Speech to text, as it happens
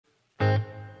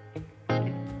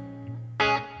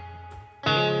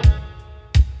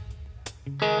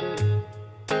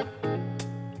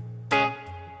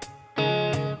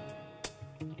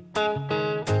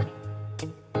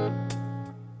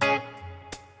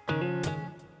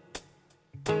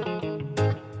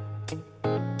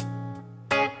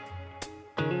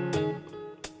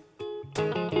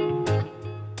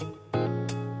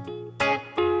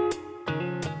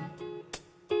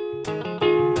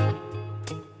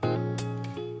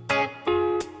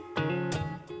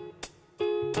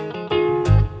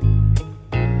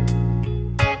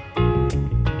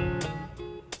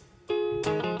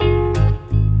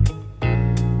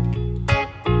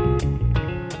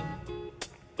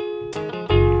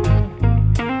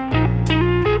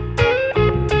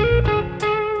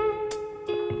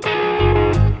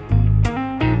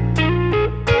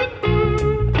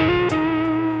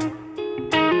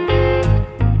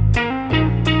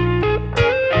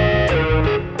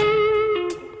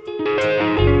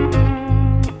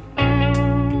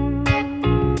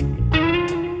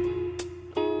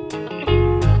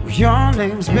Your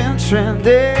name's been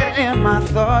trending in my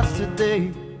thoughts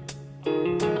today,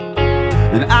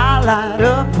 and I light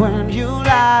up when you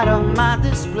light up my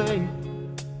display.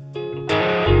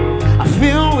 I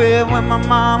feel weird when my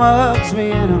mama hugs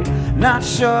me, and I'm not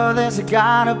sure there's a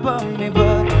God above me.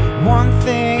 But one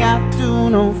thing I do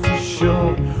know for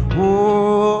sure,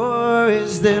 oh,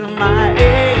 is that my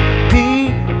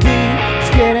ADD is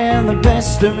getting the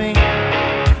best of me.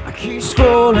 I keep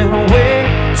scrolling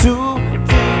away too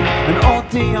an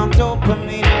OD on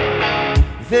dopamine.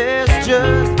 There's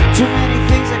just too many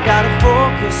things I gotta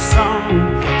focus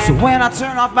on. So when I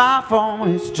turn off my phone,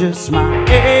 it's just my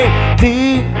ADD.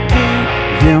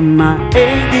 Yeah, my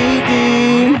ADD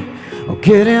oh,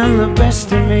 getting the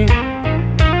best of me.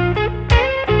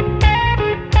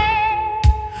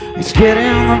 It's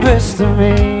getting the best of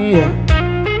me, yeah.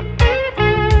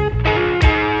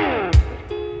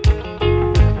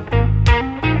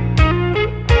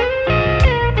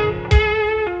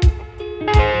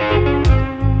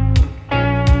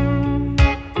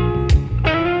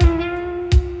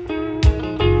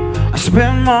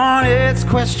 Spend mornings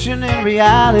questioning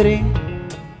reality.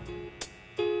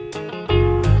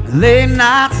 Late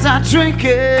nights I drink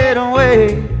it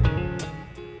away.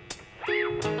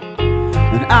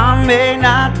 And I may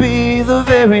not be the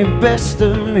very best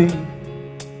of me,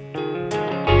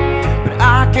 but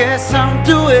I guess I'm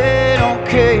doing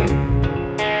okay.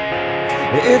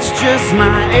 It's just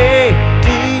my ADD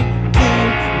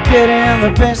getting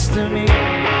the best of me.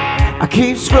 I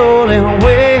keep scrolling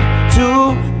away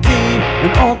too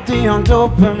and OD on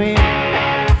dopamine.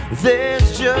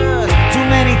 There's just too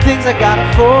many things I gotta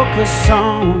focus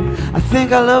on. I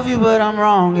think I love you, but I'm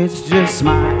wrong. It's just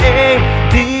my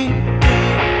ADD.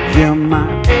 Yeah, my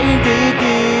ADD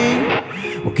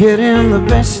will get in the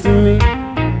best of me.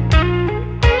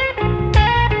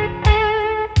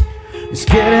 It's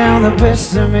getting the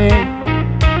best of me.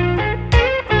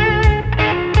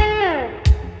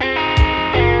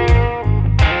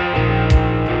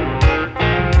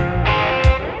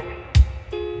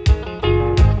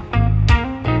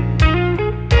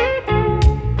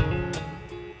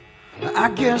 I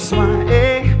guess my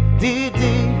ADD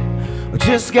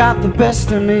just got the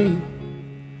best of me.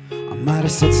 I might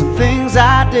have said some things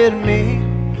I didn't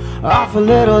mean, off a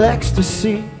little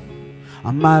ecstasy.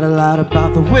 I might have lied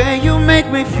about the way you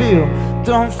make me feel.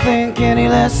 Don't think any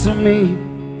less of me.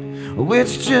 Oh,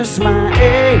 it's just my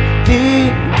ADD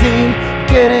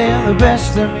getting the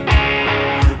best of me.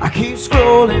 I keep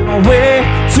scrolling away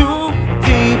too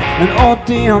deep and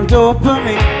OD on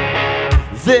dopamine.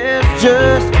 There's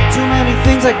just too many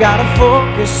things I gotta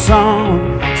focus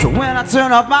on. So when I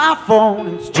turn off my phone,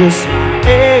 it's just my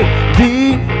ADD.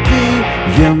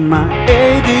 Yeah, my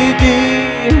ADD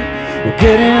will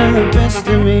get in the best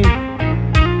of me.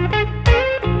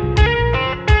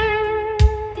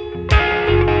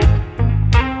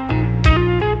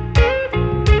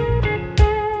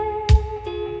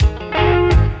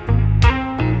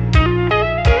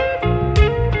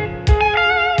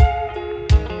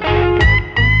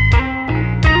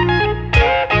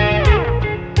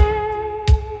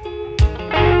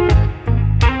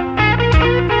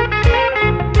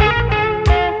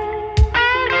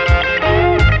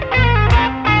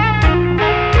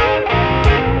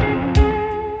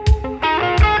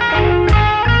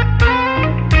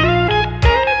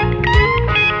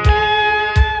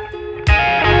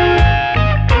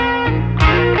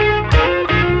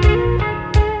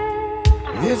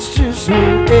 It's just my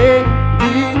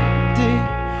ADD,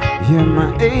 yeah,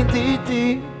 my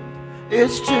ADD.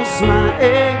 It's just my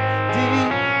ADD,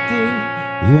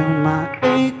 yeah, my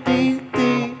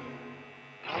ADD.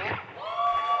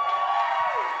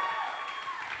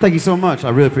 Thank you so much. I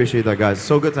really appreciate that, guys.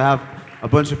 So good to have a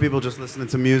bunch of people just listening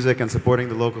to music and supporting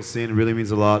the local scene. It really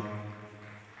means a lot.